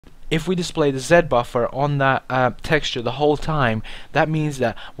if we display the Z buffer on that texture the whole time, that means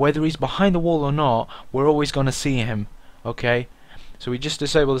that whether he's behind the wall or not, we're always going to see him. Okay, so we just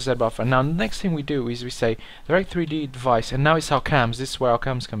disable the Z buffer. Now the next thing we do is we say direct 3D device, and now it's our cams. This is where our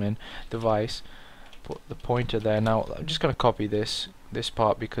cams come in. Device, put the pointer there. Now I'm just going to copy this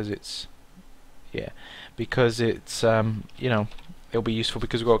part because it's you know, it'll be useful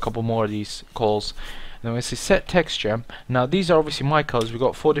because we've got a couple more of these calls. Now we say set texture. Now these are obviously my colors. We've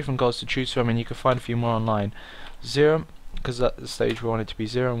got 4 different colors to choose from, and you can find a few more online. 0, because at the stage we want it to be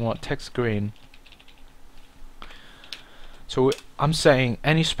 0, and we want text green. So I'm saying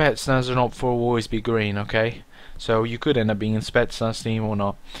any Spetsnaz op 4 will always be green, okay? So you could end up being in Spetsnaz theme or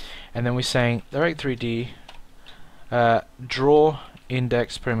not. And then we're saying direct 3D draw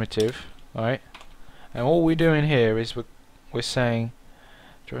index primitive, alright? And what we're doing here is we're saying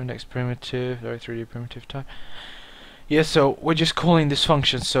draw index primitive, direct 3D primitive type. Yeah, so we're just calling this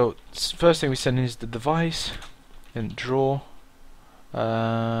function. So first thing we send in is the device, and draw.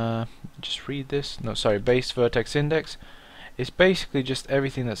 Just read this. No, sorry, base vertex index. It's basically just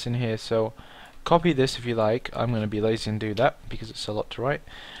everything that's in here. So copy this if you like. I'm going to be lazy and do that because it's a lot to write,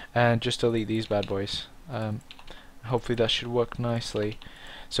 and just delete these bad boys. Hopefully that should work nicely.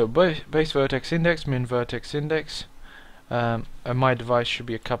 So base vertex index, min vertex index. And my device should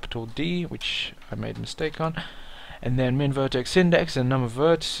be a capital D, which I made a mistake on. And then min vertex index and number of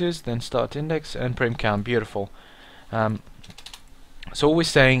vertices, then start index and prim count. Beautiful. So all we're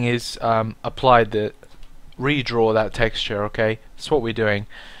saying is redraw that texture. Okay, that's what we're doing.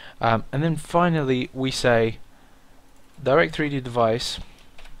 And then finally we say direct 3D device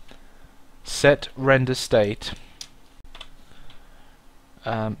set render state.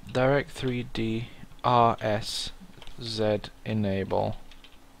 Direct 3D RSZ enable,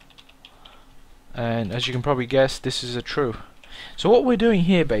 and as you can probably guess, this is a true. So what we're doing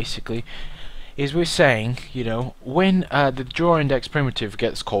here basically is we're saying, you know, when the draw index primitive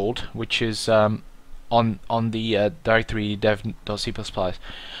gets called, which is on the direct3d dev.c++,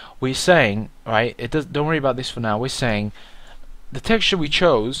 we're saying, right, don't worry about this for now, we're saying the texture we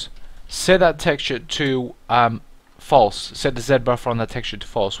chose, set that texture to false, set the Z buffer on that texture to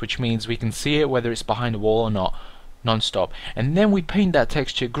false, which means we can see it whether it's behind the wall or not, non-stop. And then we paint that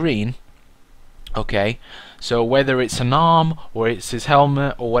texture green. Okay, so whether it's an arm or it's his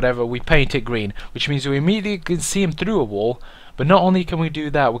helmet or whatever, we paint it green, which means we immediately can see him through a wall. But not only can we do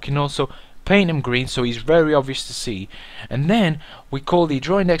that, we can also paint him green so he's very obvious to see. And then we call the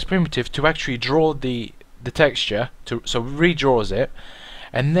draw index primitive to actually draw the texture, so redraws it,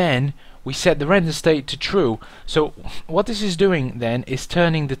 and then we set the render state to true. So what this is doing then is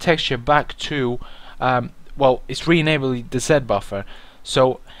turning the texture back to well, it's re-enabling the Z buffer.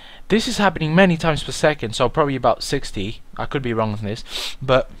 So this is happening many times per second, so probably about 60. I could be wrong on this,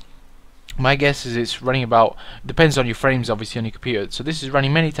 but my guess is it's running about, depends on your frames obviously on your computer. So this is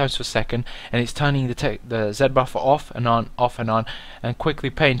running many times per second, and it's turning the Z buffer off and on, and quickly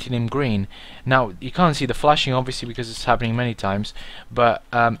painting him green. Now you can't see the flashing obviously because it's happening many times, but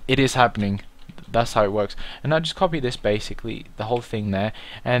it is happening. That's how it works. And now just copy this basically, the whole thing there,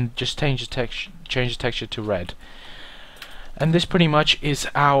 and just change the texture to red. And this pretty much is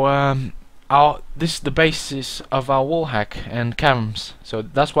this is the basis of our WallHack and Chams. So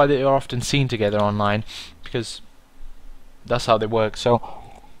that's why they are often seen together online, because that's how they work. So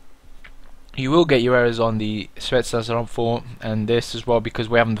you will get your errors on the Spetsnaz op 4 and this as well, because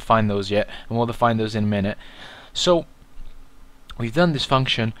we haven't defined those yet, and we'll define those in a minute. So we've done this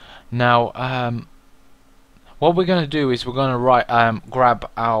function. Now what we're going to do is we're going to write grab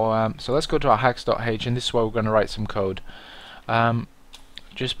our so let's go to our hacks.h, and this is where we're going to write some code.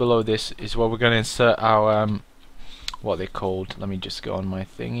 Just below this is where we're going to insert our what they're called. Let me just go on my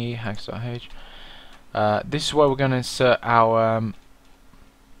thingy, hacks.h. This is where we're going to insert our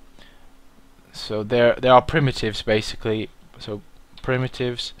so there are primitives basically, so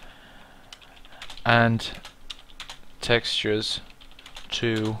primitives and textures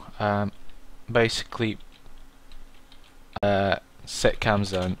to basically set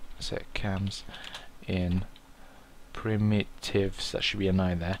cams in primitives. That should be an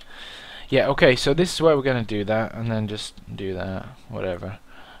I there. Yeah, okay, so this is where we're going to do that, and then just do that, whatever.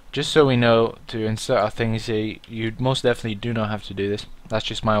 Just so we know to insert our things here, you most definitely do not have to do this. That's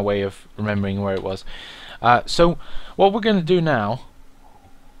just my way of remembering where it was. So what we're going to do now,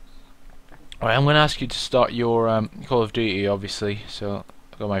 alright, I'm going to ask you to start your Call of Duty obviously. So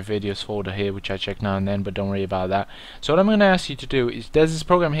I've got my videos folder here which I check now and then, but don't worry about that. So what I'm going to ask you to do is, there's this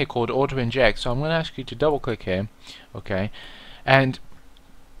program here called Auto Inject, so I'm going to ask you to double click here, okay, and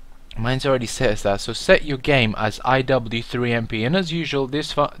Mine's already set as that, so set your game as IW3MP, and as usual,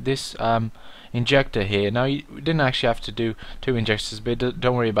 this injector here. Now we didn't actually have to do 2 injectors, but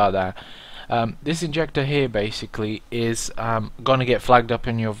don't worry about that. This injector here basically is gonna get flagged up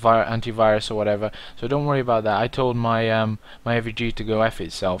in your antivirus or whatever, so don't worry about that. I told my my AVG to go F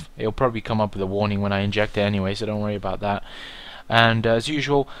itself. It'll probably come up with a warning when I inject it anyway, so don't worry about that. And as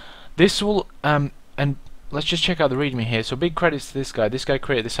usual, this will and let's just check out the readme here. So big credits to this guy. This guy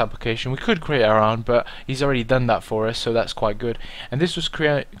created this application. We could create our own, but he's already done that for us, so that's quite good. And this was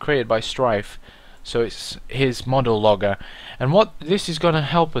created by Strife, so it's his model logger. And what this is going to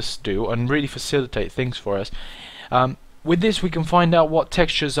help us do and really facilitate things for us, with this we can find out what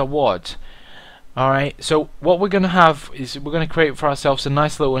textures are what. Alright, so what we're going to have is we're going to create for ourselves a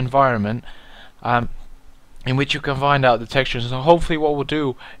nice little environment in which you can find out the textures. So hopefully what we'll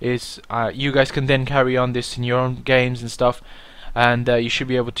do is you guys can then carry on this in your own games and stuff, and you should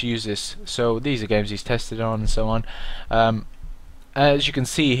be able to use this. So these are games he's tested on and so on. As you can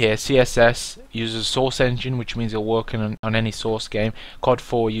see here, CSS uses source engine, which means it'll work on any source game. COD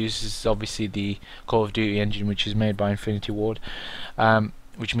 4 uses obviously the Call of Duty engine, which is made by Infinity Ward,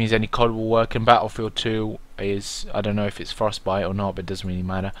 which means any COD will work. And Battlefield 2 is, I don't know if it's Frostbite or not, but it doesn't really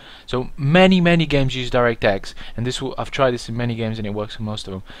matter. So many games use DirectX, and I've tried this in many games and it works for most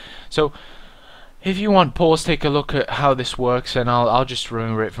of them. So if you want, pause, take a look at how this works, and I'll just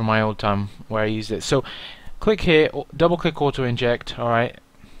remember it from my old time where I used it. So click here, double click auto inject, alright,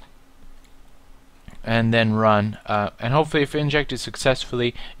 and then run, and hopefully if it injected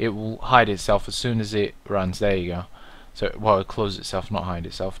successfully it will hide itself as soon as it runs. There you go. So, well, it closes itself, not hide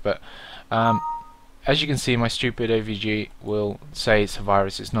itself, but as you can see, my stupid AVG will say it's a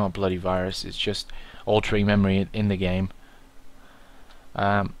virus. It's not a bloody virus, it's just altering memory in the game.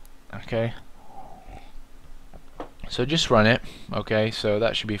 Okay, so just run it. Okay, so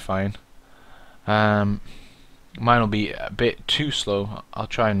that should be fine. Mine will be a bit too slow. I'll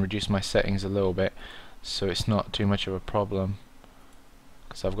try and reduce my settings a little bit so it's not too much of a problem,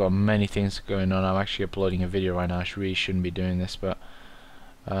 because I've got many things going on. I'm actually uploading a video right now. I really shouldn't be doing this, but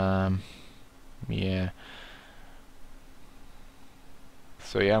yeah.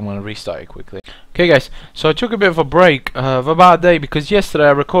 So yeah, I'm gonna restart it quickly. Okay guys, so I took a bit of a break of about a day, because yesterday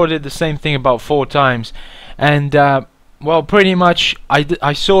I recorded the same thing about 4 times, and well, pretty much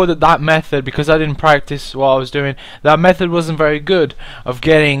I saw that method, because I didn't practice what I was doing, that method wasn't very good of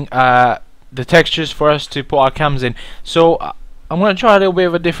getting the textures for us to put our cams in. So I'm going to try a little bit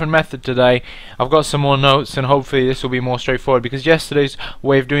of a different method today. I've got some more notes, and hopefully this will be more straightforward, because yesterday's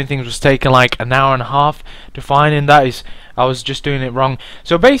way of doing things was taking like an hour and a half to find, and that is, I was just doing it wrong.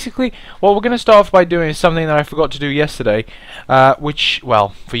 So basically what we're going to start off by doing is something that I forgot to do yesterday, which,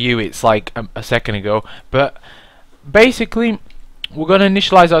 well, for you it's like a second ago, but basically we're going to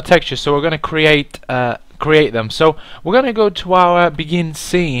initialize our texture. So we're going to create them. So we're going to go to our begin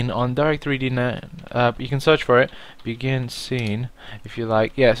scene on Direct3D. You can search for it, begin scene, if you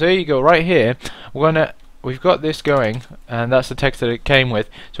like. Yeah, so here you go, right here. We've got this going, and that's the text that it came with.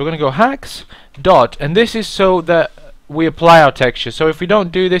 So we're going to go hacks dot, and this is so that we apply our texture. So if we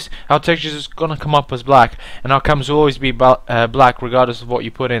don't do this, our texture is going to come up as black, and our cams will always be black regardless of what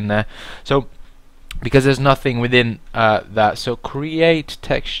you put in there. So because there's nothing within that. So create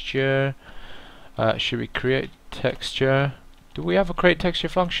texture. Should we create texture? Do we have a create texture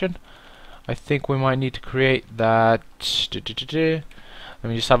function? I think we might need to create that. Let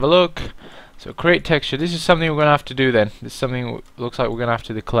me just have a look. So create texture. This is something we're gonna have to do then. This is something looks like we're gonna have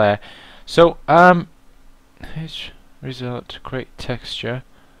to declare. So result create texture.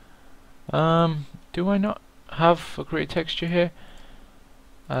 Do I not have a create texture here?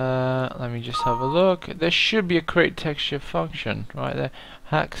 Let me just have a look. There should be a create texture function right there.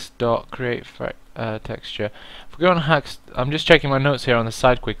 Hacks dot create texture. If we go on hacks, I'm just checking my notes here on the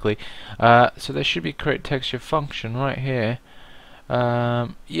side quickly. So there should be a create texture function right here.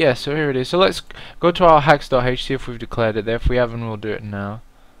 Yeah, so here it is. So let's go to our hacks.h, see if we've declared it there. If we haven't, we'll do it now.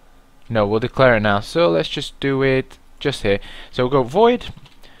 No, we'll declare it now. So let's just do it just here. So we'll go void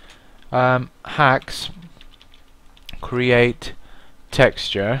hacks create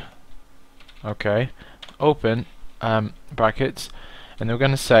texture. Okay, open brackets, and we're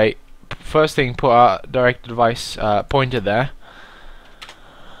going to say, first thing, put our direct device pointer there,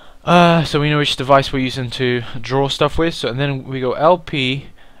 so we know which device we're using to draw stuff with. So, and then we go LPC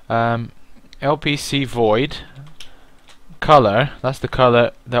void color, that's the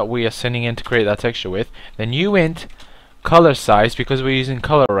color that we are sending in to create that texture with. Then uint color size, because we're using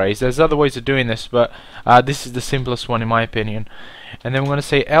color arrays. There's other ways of doing this, but this is the simplest one in my opinion. And then we're going to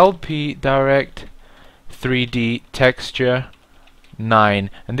say LP direct 3D texture 9,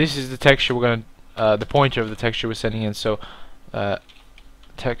 and this is the texture we're going to the pointer of the texture we're sending in. So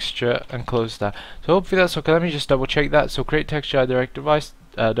texture, and close that. So hopefully that's okay. Let me just double check that. So create texture, direct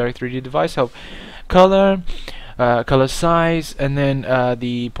 3D device, help color, color size, and then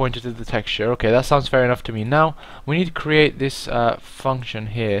the pointer to the texture. Okay, that sounds fair enough to me. Now we need to create this function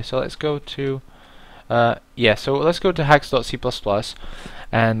here. So let's go to so let's go to hacks.c++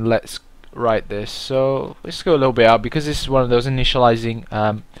 and let's write this. So let's go a little bit out because this is one of those initializing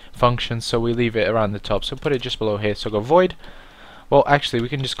functions, so we leave it around the top. So put it just below here. So go void. Well, actually, we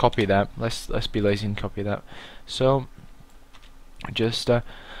can just copy that. Let's be lazy and copy that. So just paste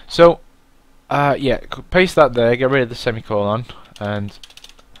that there. Get rid of the semicolon and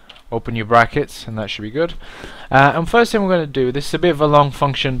open your brackets, and that should be good. And first thing we're going to do, this is a bit of a long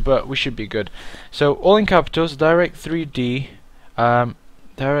function, but we should be good. So all in capitals, direct3d,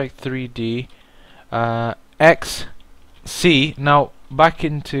 x c. Now back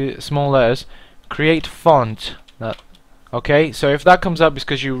into small letters. Create font. Okay, so if that comes up, it's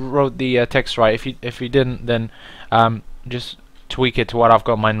because you wrote the text right. If you didn't, then just tweak it to what I've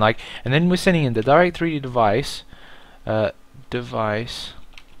got mine like. And then we're sending in the direct3d device, device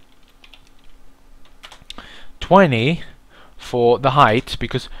 20 for the height,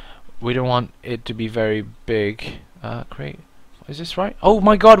 because we don't want it to be very big. Create. Is this right? Oh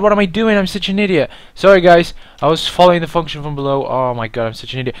my god, what am I doing? I'm such an idiot. Sorry guys, I was following the function from below. Oh my god, I'm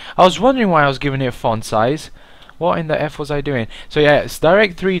such an idiot. I was wondering why I was giving it a font size. What in the F was I doing? So yeah, it's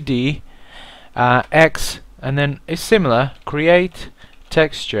direct3d x, and then it's similar. Create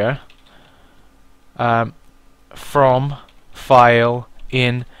texture from file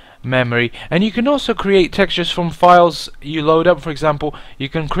in memory, and you can also create textures from files you load up. For example, you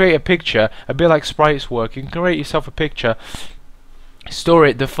can create a picture, a bit like sprites work. You can create yourself a picture, store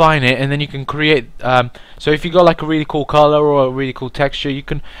it, define it, and then you can create so if you got like a really cool color or a really cool texture, you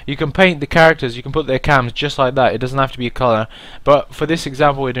can paint the characters, you can put their cams just like that. It doesn't have to be a color, but for this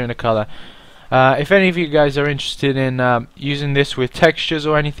example we're doing a color. If any of you guys are interested in using this with textures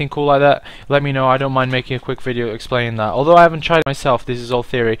or anything cool like that, let me know. I don't mind making a quick video explaining that. Although I haven't tried it myself, this is all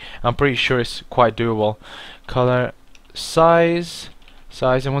theory. I'm pretty sure it's quite doable. Color, size,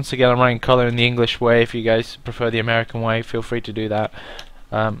 and once again I'm writing color in the English way. If you guys prefer the American way, feel free to do that.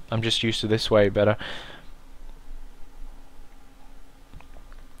 I'm just used to this way better.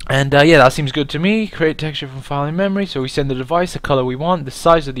 And yeah, that seems good to me. Create texture from file in memory. So we send the device the color we want, the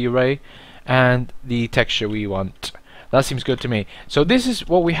size of the array, and the texture we want. That seems good to me. So this is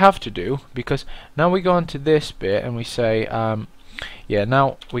what we have to do, because now we go into this bit and we say yeah,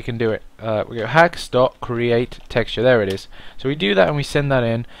 now we can do it. We go hacks.create texture. There it is. So we do that and we send that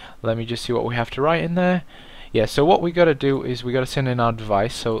in. Let me just see what we have to write in there. Yeah, so what we got to do is we got to send in our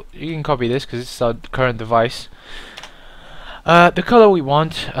device. So you can copy this because it's our current device. The color we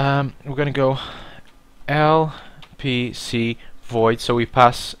want, we're going to go LPC void. So we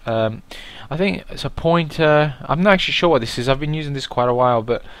pass, I think it's a pointer. I'm not actually sure what this is. I've been using this quite a while,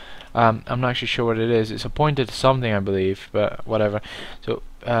 but I'm not actually sure what it is. It's a pointer to something, I believe, but whatever. So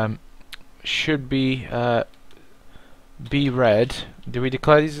should be red. Did we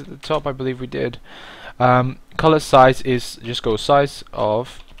declare these at the top? I believe we did. Color size is just go size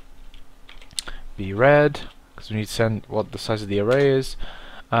of be red, because we need to send what the size of the array is.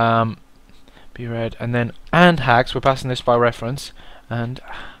 Be red, and then hacks. We're passing this by reference, and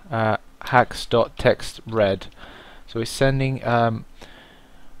hacks.text red. So we're sending.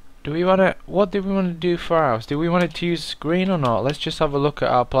 Do we want to? What do we want to do for ours? Do we want it to use green or not? Let's just have a look at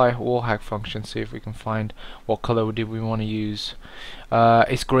our apply WallHack function. See if we can find what color do we want to use.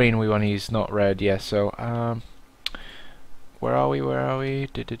 It's green we want to use, not red. Yeah. So where are we?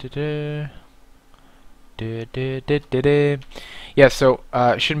 Yeah. So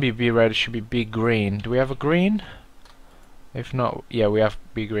it shouldn't be red. It should be green. Do we have a green? If not, yeah, we have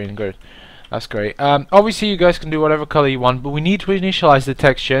green. Good. That's great. Obviously you guys can do whatever color you want, but we need to initialize the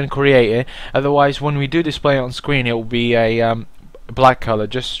texture and create it. Otherwise, when we do display it on screen, it will be a black color,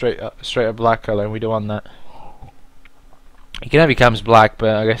 just straight up black color, and we don't want that. You can have your cams black,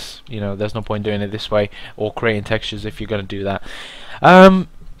 but I guess there's no point doing it this way or creating textures if you're going to do that.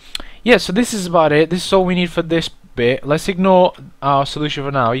 Yeah, so this is about it. This is all we need for this bit. Let's ignore our solution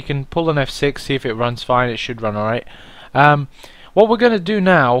for now. You can pull an F6, see if it runs fine. It should run alright. What we're going to do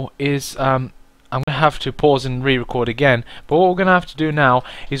now is I'm going to have to pause and re-record again, but what we're going to have to do now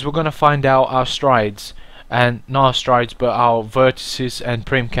is we're going to find out our strides, and not our strides but our vertices and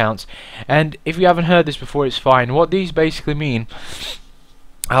prim counts. And if you haven't heard this before, it's fine. What these basically mean,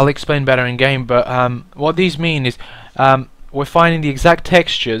 I'll explain better in game, but what these mean is we're finding the exact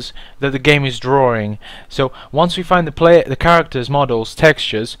textures that the game is drawing. So once we find the characters, models,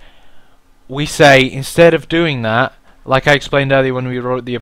 textures, we say, instead of doing that, like I explained earlier when we wrote the